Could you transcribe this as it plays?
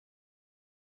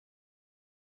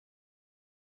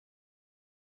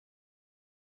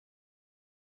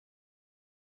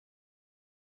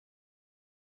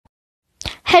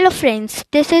Hello friends,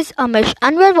 this is Amish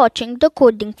and we are watching the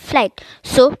coding flight.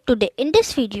 So today in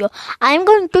this video, I am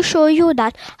going to show you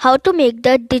that how to make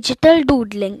the digital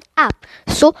doodling app.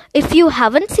 So if you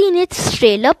haven't seen its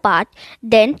trailer part,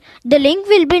 then the link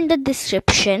will be in the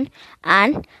description,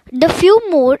 and the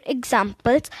few more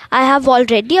examples I have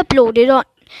already uploaded on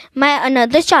my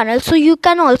another channel, so you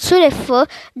can also refer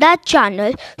that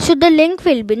channel. So the link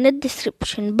will be in the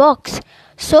description box.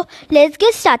 So let's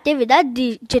get started with our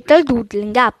digital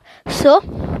doodling app. So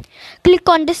click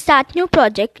on the start new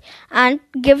project and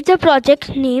give the project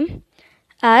name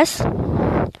as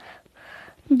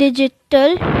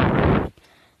digital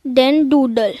then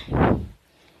doodle.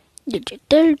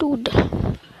 Digital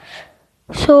doodle.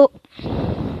 So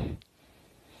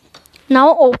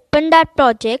now open that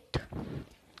project.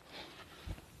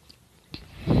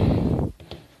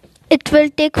 It will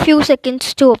take few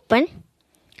seconds to open.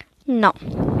 Now,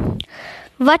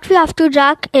 what we have to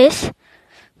drag is,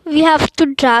 we have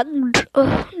to drag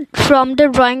from the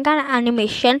drawing and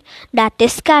animation, that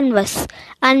is canvas,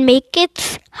 and make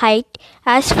its height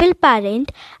as fill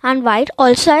parent and width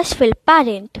also as fill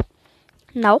parent.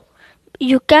 Now,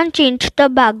 you can change the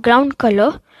background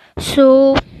color.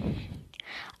 So,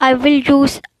 I will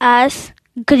use as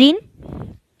green.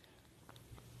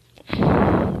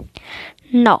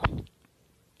 Now,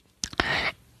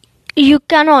 you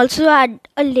can also add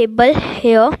a label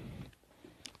here.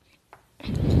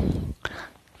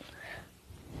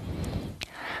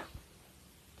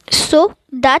 So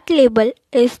that label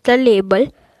is the label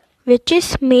which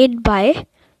is made by.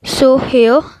 So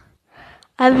here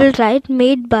I will write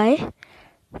made by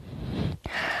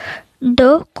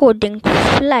the coding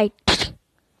flight.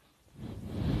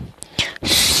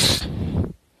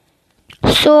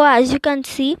 So as you can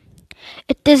see,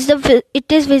 it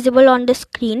is visible on the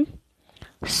screen.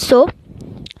 So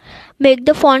make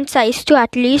the font size to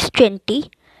at least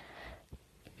 20.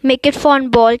 Make it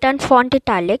font bold and font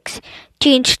italics.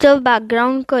 Change the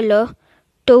background color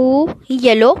to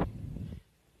yellow.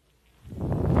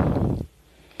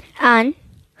 And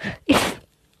if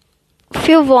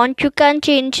you want, you can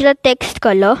change the text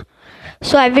color.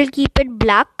 So I will keep it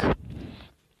black.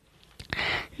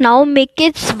 Now make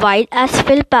its width as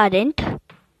fill parent.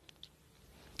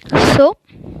 So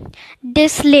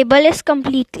this label is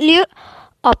completely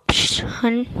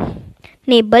optional.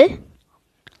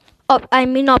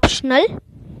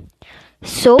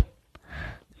 So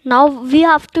now we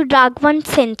have to drag one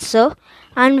sensor,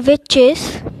 and which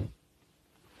is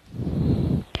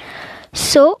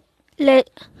so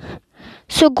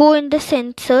go in the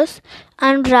sensors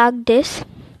and drag this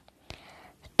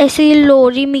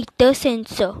accelerometer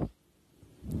sensor.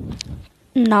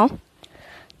 Now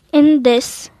in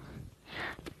this,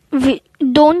 we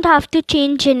don't have to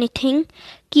change anything,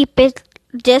 keep it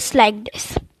just like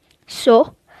this.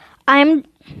 So our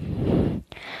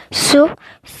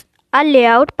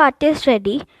layout part is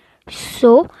ready.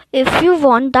 So if you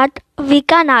want that, we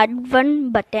can add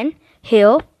one button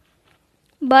here,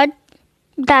 but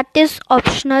that is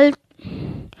optional.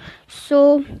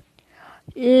 So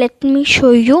let me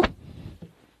show you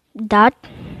that.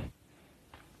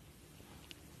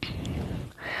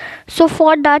 So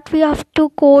for that we have to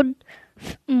code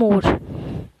more.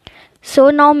 So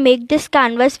now make this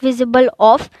canvas visible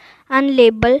off and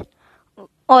label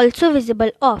also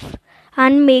visible off,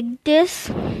 and make this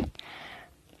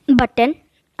button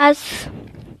as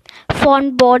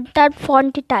font bold and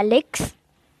font italics,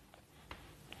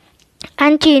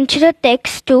 and change the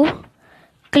text to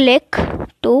click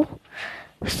to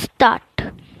start,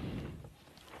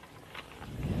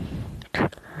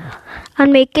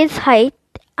 and make its height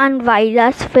and width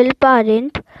as fill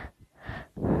parent,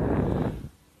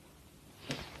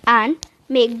 and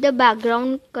make the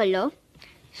background color.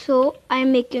 So I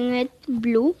am making it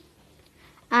blue,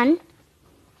 and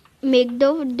make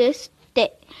this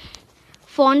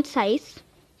font size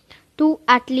to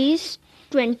at least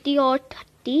 20 or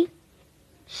 30.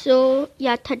 So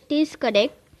yeah, 30 is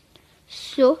correct.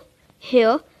 So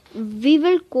here we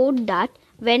will code that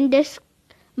when this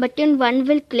button 1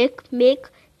 will click, make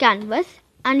canvas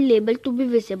and label to be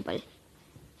visible.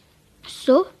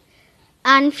 So,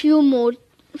 and few more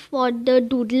for the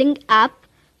doodling app.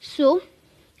 So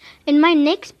in my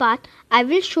next part, I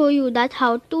will show you that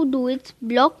how to do its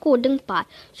block coding part.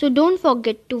 So don't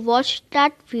forget to watch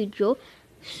that video.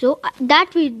 So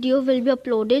that video will be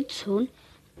uploaded soon.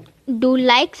 Do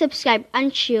like, subscribe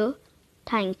and share.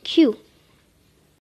 Thank you.